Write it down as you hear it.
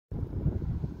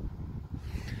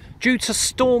Due to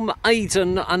Storm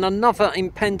Aidan and another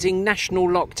impending national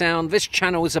lockdown, this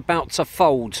channel is about to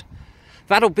fold.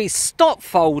 That'll be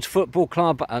Stotfold Football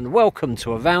Club, and welcome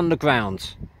to Around the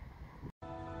Ground.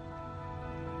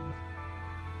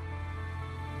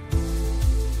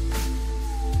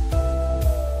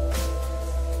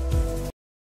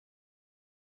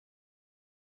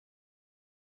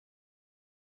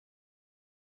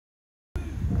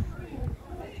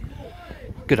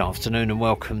 Good afternoon and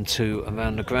welcome to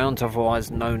Around the Ground,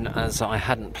 otherwise known as I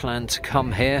hadn't planned to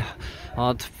come here.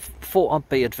 I'd thought I'd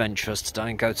be adventurous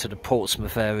today and go to the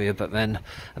Portsmouth area, but then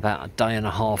about a day and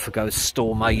a half ago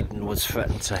Storm Aidan was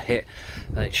threatened to hit,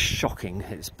 and it's shocking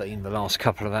it's been the last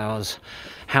couple of hours.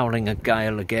 Howling a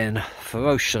gale again,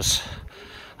 ferocious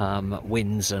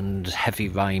winds and heavy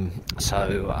rain,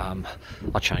 so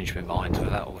I changed my mind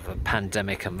with the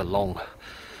pandemic and the long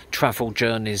travel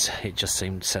journeys. It just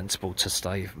seemed sensible to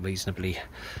stay reasonably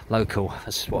local.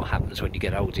 This is what happens when you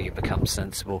get older, you become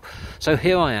sensible. So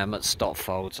here I am at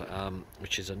Stotfold,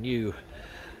 which is a new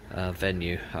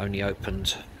venue, only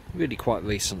opened really quite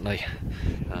recently.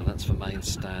 That's the main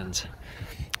stand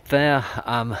there.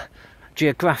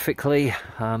 Geographically,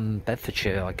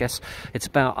 Bedfordshire, I guess. It's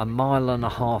about a mile and a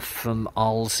half from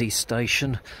Arlesey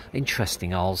Station.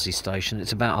 Interesting Arlesey Station.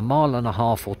 It's about a mile and a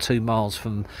half or 2 miles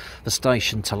from the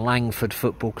station to Langford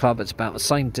Football Club. It's about the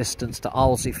same distance to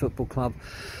Arlesey Football Club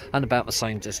and about the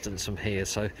same distance from here.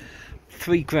 So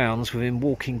 3 grounds within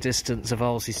walking distance of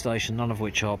Arlesey Station, none of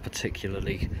which are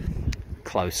particularly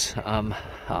close. At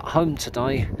home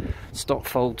today,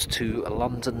 Stotfold to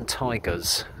London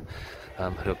Tigers,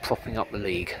 who are propping up the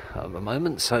league at the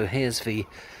moment. So here's the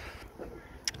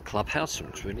clubhouse. It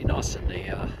looks really nice in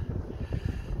the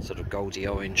sort of goldy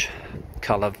orange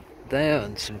colour there,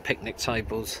 and some picnic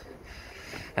tables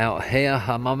out here.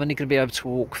 I'm only going to be able to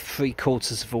walk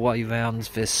 3/4 of the way around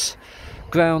this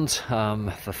ground.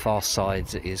 The far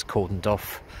side is cordoned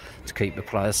off to keep the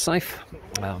players safe,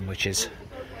 which is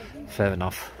fair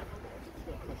enough.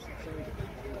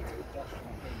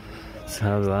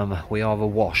 So we are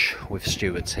awash with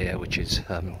stewards here, which is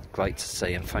great to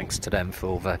see, and thanks to them for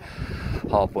all the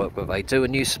hard work that they do. A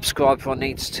new subscriber I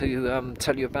need to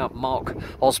tell you about, Mark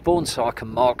Osborne, so I can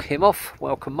mark him off.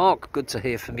 Welcome, Mark, good to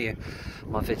hear from you.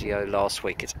 My video last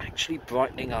week, it's actually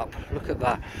brightening up, look at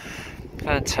that,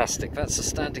 fantastic. That's a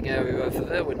standing area over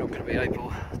there we're not going to be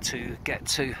able to get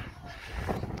to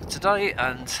today,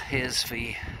 and here's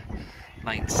the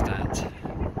main stand.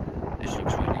 This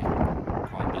looks really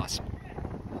quite nice.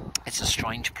 It's a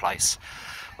strange place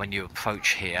when you approach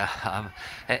here.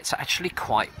 It's actually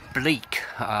quite bleak.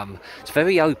 It's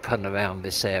very open around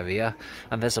this area,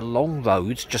 and there's a long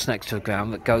road just next to the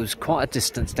ground that goes quite a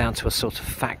distance down to a sort of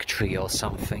factory or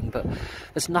something, but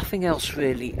there's nothing else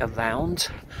really around.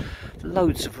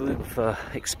 Loads of room for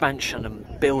expansion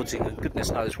and building, and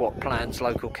goodness knows what plans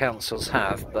local councils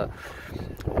have, but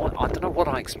I don't know what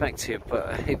I expect here,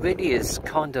 but it really is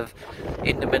kind of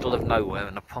in the middle of nowhere,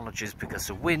 and apologies because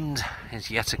the wind is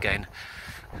yet again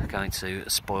going to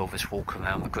spoil this walk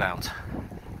around the ground.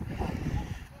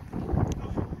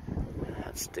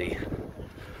 That's the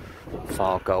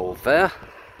far goal there.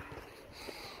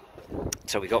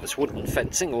 So we got this wooden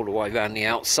fencing all the way around the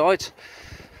outside.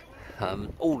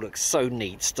 All looks so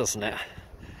neat, doesn't it?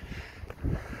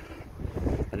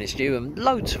 And it's new, and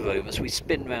loads of room as we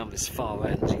spin round this far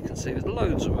end. You can see there's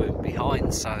loads of room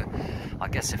behind, so I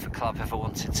guess if a club ever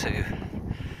wanted to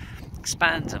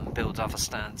expand and build other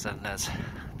stands, then there's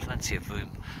plenty of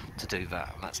room to do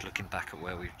that. And that's looking back at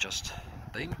where we've just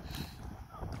been.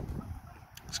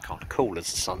 It's kind of cool as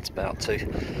the sun's about to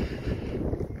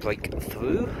break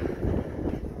through.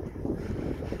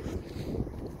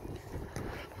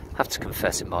 I have to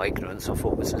confess in my ignorance, I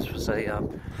thought this was a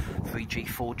 3G,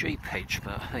 4G pitch,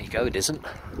 but there you go, it isn't.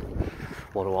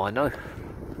 What do I know?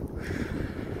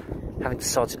 Having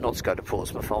decided not to go to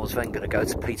Portsmouth, I was then going to go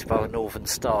to Peterborough Northern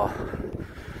Star,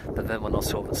 but then when I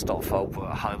saw that Stotfold were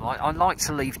at home, I like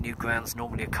to leave new grounds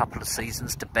normally a couple of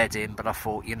seasons to bed in, but I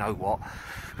thought, you know what,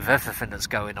 with everything that's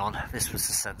going on, this was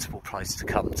a sensible place to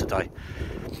come today.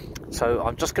 So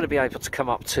I'm just going to be able to come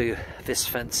up to this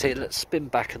fence here. Let's spin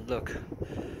back and look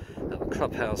at the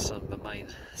clubhouse and the main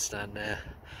stand there,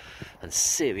 and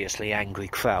seriously angry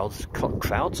clouds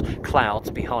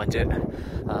behind it,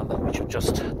 which have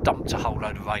just dumped a whole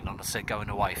load of rain on us. They're going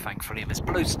away, thankfully, and this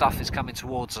blue stuff is coming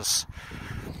towards us.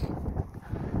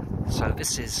 So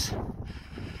this is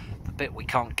the bit we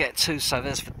can't get to. So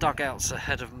there's the dugouts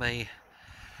ahead of me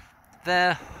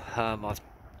there. I've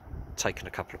taken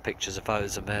a couple of pictures of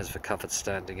those, and there's the covered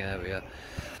standing area.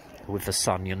 With the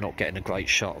sun, you're not getting a great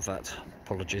shot of that,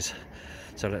 apologies.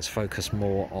 So let's focus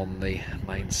more on the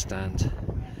main stand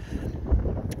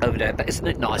over there. But isn't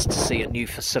it nice to see a new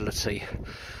facility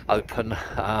open?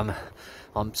 I'm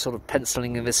sort of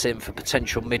penciling this in for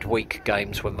potential midweek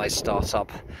games when they start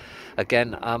up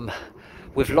again.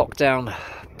 With lockdown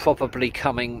probably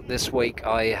coming this week,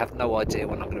 I have no idea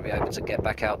when I'm going to be able to get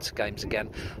back out to games again.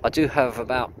 I do have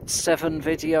about 7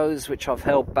 videos which I've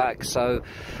held back, so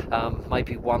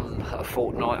maybe one a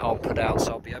fortnight I'll put out,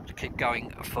 so I'll be able to keep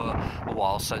going for a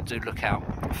while, so do look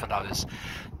out for those.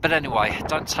 But anyway,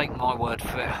 don't take my word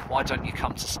for it. Why don't you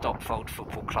come to Stotfold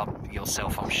Football Club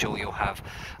yourself? I'm sure you'll have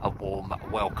a warm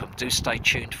welcome. Do stay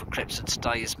tuned for clips of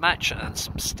today's match and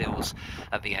some stills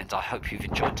at the end. I hope you've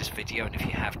enjoyed this video, and if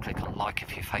you have, click on like.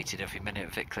 If you've hated every minute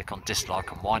of it, click on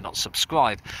dislike, and why not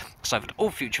subscribe, so that all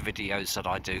future videos that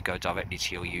I do go directly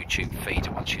to your YouTube feed.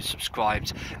 And once you've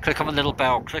subscribed, click on the little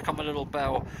bell,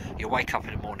 you'll wake up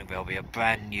in the morning, there'll be a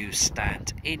brand new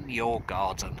stand in your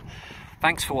garden.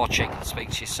 Thanks for watching. I'll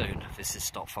speak to you soon. This is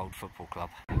Stotfold Football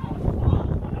Club.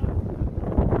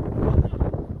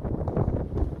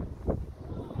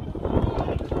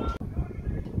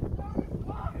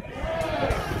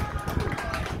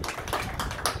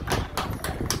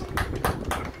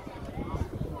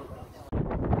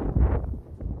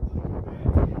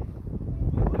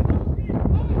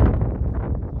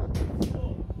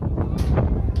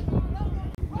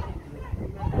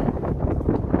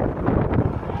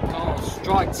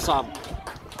 Strike some.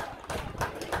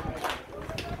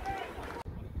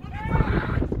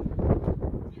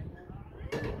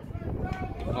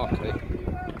 Okay.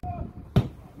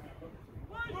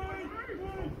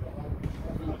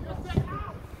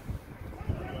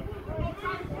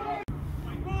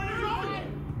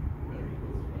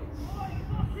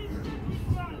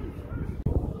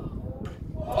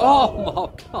 Oh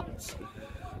my God!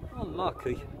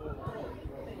 Unlucky.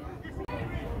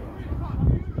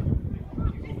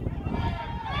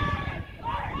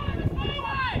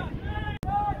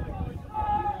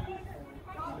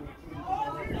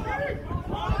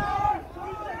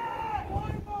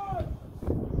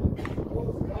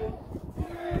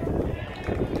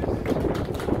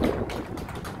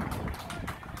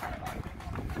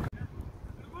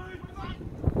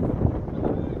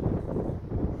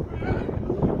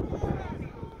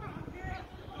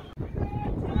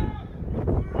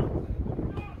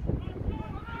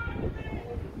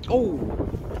 Oh!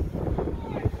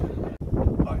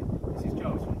 Hi, this is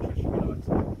Giles from Cheshire United.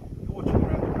 You're watching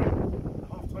Around the Ground. The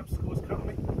half-time score is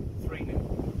currently 3-0.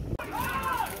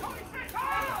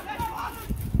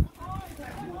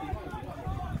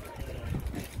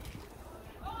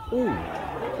 Ooh!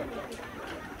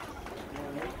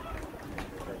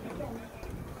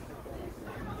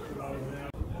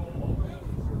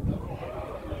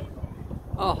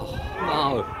 Oh,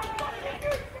 no!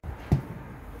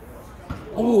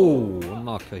 Oh,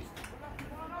 unlucky.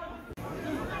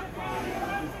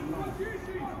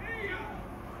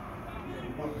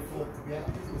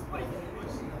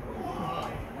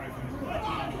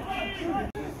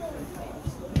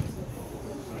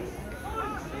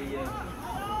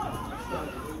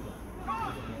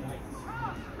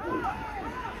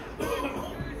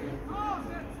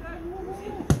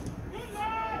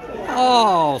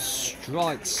 Oh,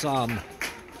 strike son.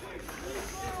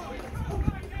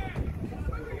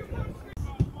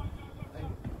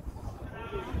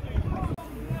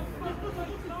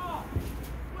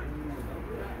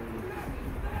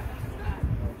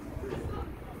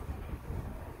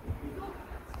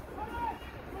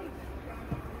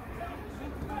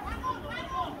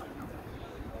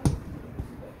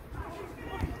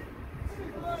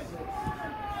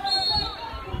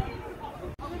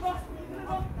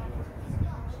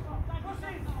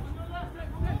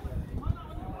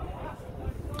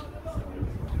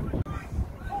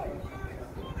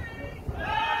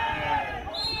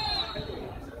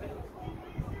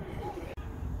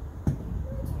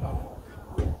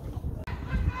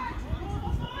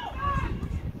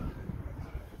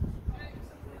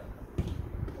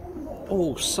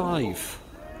 Oh, save.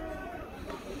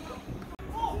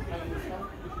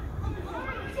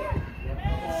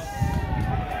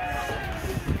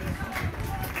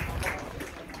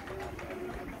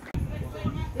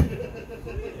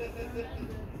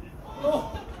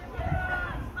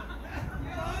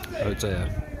 Oh dear.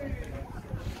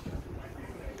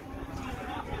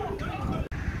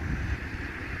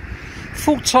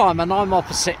 Full time, and I'm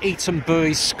opposite Eton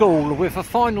Bury School with a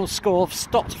final score of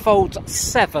Stotfold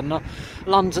 7,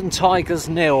 London Tigers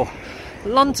 0.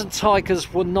 London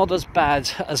Tigers were not as bad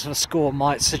as the score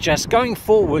might suggest. Going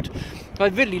forward, They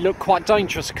really looked quite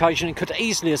dangerous occasionally, could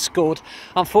easily have scored.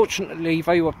 Unfortunately,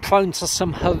 they were prone to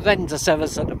some horrendous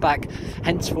errors at the back,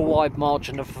 hence the wide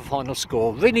margin of the final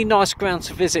score. Really nice ground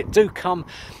to visit. Do come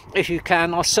if you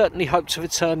can. I certainly hope to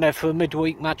return there for a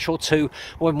midweek match or two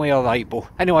when we are able.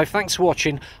 Anyway, thanks for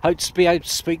watching. Hope to be able to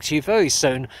speak to you very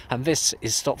soon. And this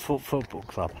is Stotfold Football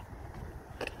Club.